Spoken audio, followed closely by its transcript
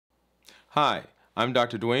Hi, I'm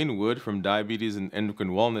Dr. Dwain Woode from Diabetes and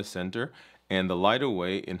Endocrine Wellness Center and the Light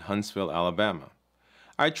Away in Huntsville, Alabama.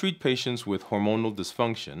 I treat patients with hormonal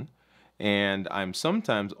dysfunction, and I'm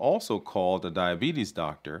sometimes also called a diabetes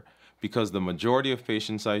doctor because the majority of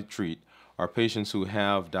patients I treat are patients who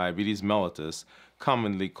have diabetes mellitus,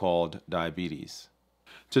 commonly called diabetes.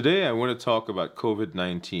 Today I want to talk about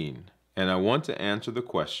COVID-19, and I want to answer the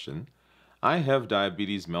question, I have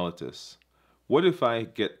diabetes mellitus. What if I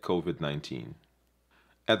get COVID-19?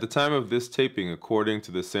 At the time of this taping, according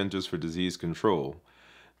to the Centers for Disease Control,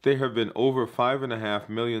 there have been over 5.5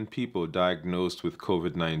 million people diagnosed with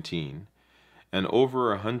COVID-19, and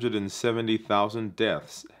over 170,000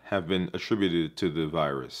 deaths have been attributed to the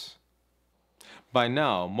virus. By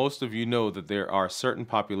now, most of you know that there are certain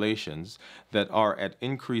populations that are at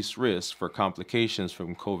increased risk for complications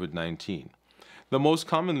from COVID-19. The most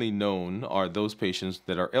commonly known are those patients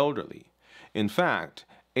that are elderly. In fact,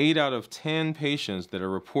 8 out of 10 patients that are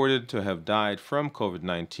reported to have died from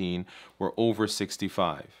COVID-19 were over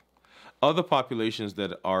 65. Other populations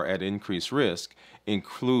that are at increased risk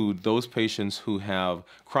include those patients who have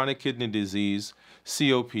chronic kidney disease,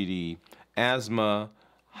 COPD, asthma,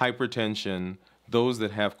 hypertension, those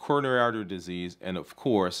that have coronary artery disease, and of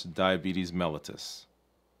course, diabetes mellitus.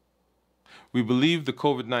 We believe the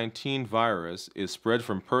COVID-19 virus is spread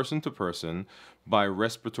from person to person by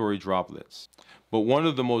respiratory droplets. But one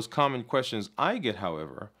of the most common questions I get,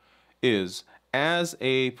 however, is, as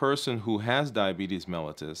a person who has diabetes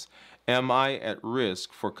mellitus, am I at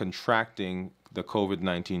risk for contracting the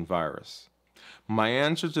COVID-19 virus? My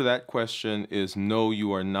answer to that question is no,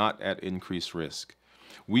 you are not at increased risk.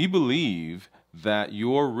 We believe that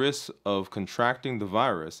your risk of contracting the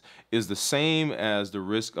virus is the same as the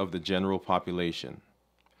risk of the general population.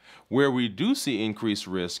 Where we do see increased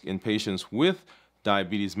risk in patients with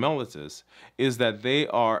diabetes mellitus is that they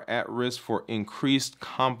are at risk for increased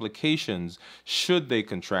complications should they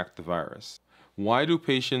contract the virus. Why do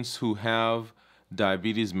patients who have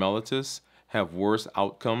diabetes mellitus have worse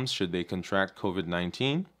outcomes should they contract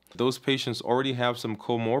COVID-19? Those patients already have some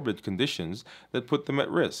comorbid conditions that put them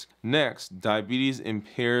at risk. Next, diabetes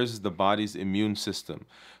impairs the body's immune system,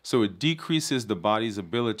 so it decreases the body's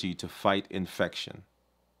ability to fight infection.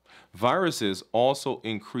 Viruses also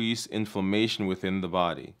increase inflammation within the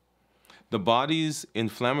body. The body's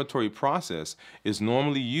inflammatory process is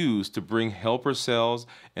normally used to bring helper cells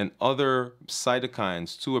and other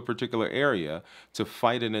cytokines to a particular area to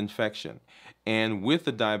fight an infection. And with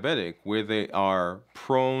the diabetic, where they are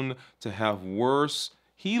prone to have worse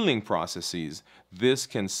healing processes, this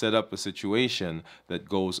can set up a situation that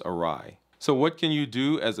goes awry. So what can you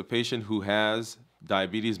do as a patient who has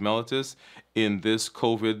diabetes mellitus in this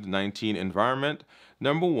COVID-19 environment?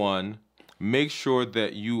 Number one, make sure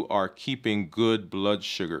that you are keeping good blood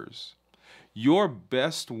sugars. Your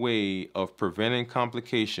best way of preventing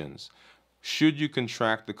complications should you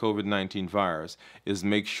contract the COVID-19 virus is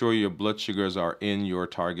make sure your blood sugars are in your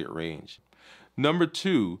target range. Number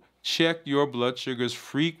two, check your blood sugars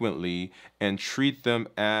frequently and treat them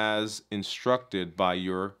as instructed by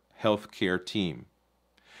your healthcare team.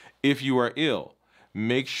 If you are ill,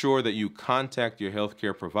 make sure that you contact your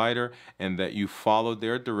healthcare provider and that you follow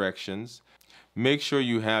their directions. Make sure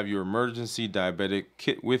you have your emergency diabetic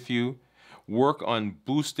kit with you. Work on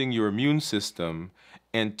boosting your immune system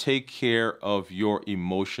and take care of your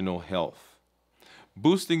emotional health.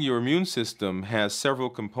 Boosting your immune system has several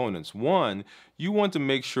components. One, you want to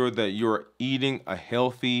make sure that you're eating a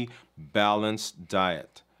healthy, balanced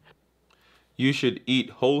diet. You should eat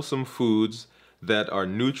wholesome foods that are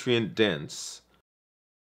nutrient dense,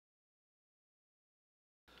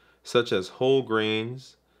 such as whole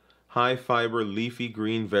grains, high fiber leafy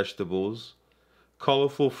green vegetables,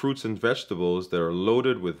 colorful fruits and vegetables that are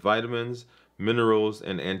loaded with vitamins, minerals,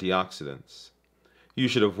 and antioxidants. You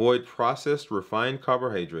should avoid processed refined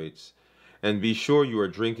carbohydrates and be sure you are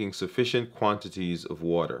drinking sufficient quantities of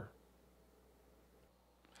water.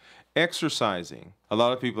 Exercising. A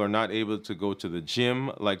lot of people are not able to go to the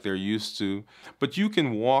gym like they're used to, but you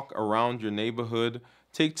can walk around your neighborhood,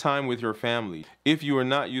 take time with your family. If you are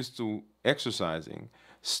not used to exercising,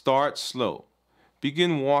 start slow.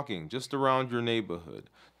 Begin walking just around your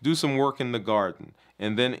neighborhood. Do some work in the garden,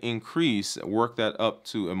 and then work that up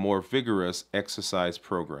to a more vigorous exercise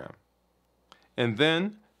program. And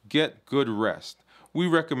then get good rest. We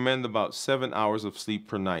recommend about 7 hours of sleep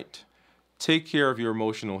per night. Take care of your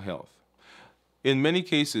emotional health. In many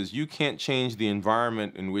cases, you can't change the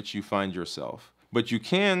environment in which you find yourself, but you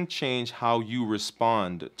can change how you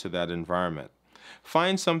respond to that environment.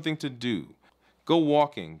 Find something to do. Go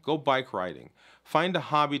walking, go bike riding. Find a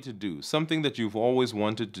hobby to do, something that you've always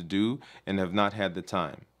wanted to do and have not had the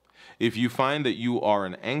time. If you find that you are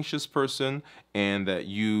an anxious person and that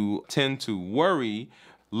you tend to worry,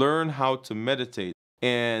 learn how to meditate.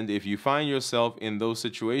 And if you find yourself in those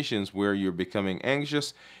situations where you're becoming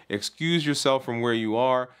anxious, excuse yourself from where you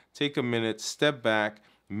are, take a minute, step back,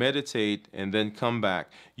 meditate, and then come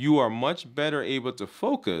back. You are much better able to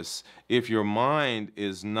focus if your mind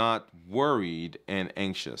is not worried and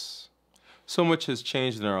anxious. So much has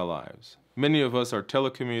changed in our lives. Many of us are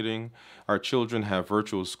telecommuting, our children have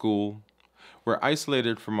virtual school. We're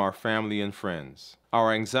isolated from our family and friends.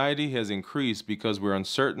 Our anxiety has increased because we're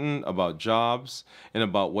uncertain about jobs and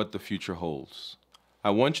about what the future holds.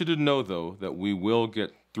 I want you to know, though, that we will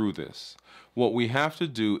get through this. What we have to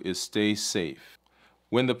do is stay safe.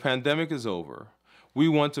 When the pandemic is over, we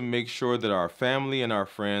want to make sure that our family and our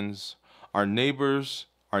friends, our neighbors,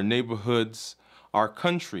 our neighborhoods, our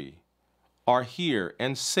country are here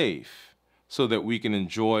and safe so that we can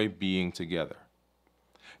enjoy being together.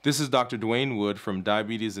 This is Dr. Dwain Woode from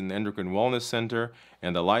Diabetes and Endocrine Wellness Center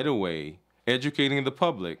and The Light Away, educating the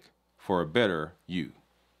public for a better you.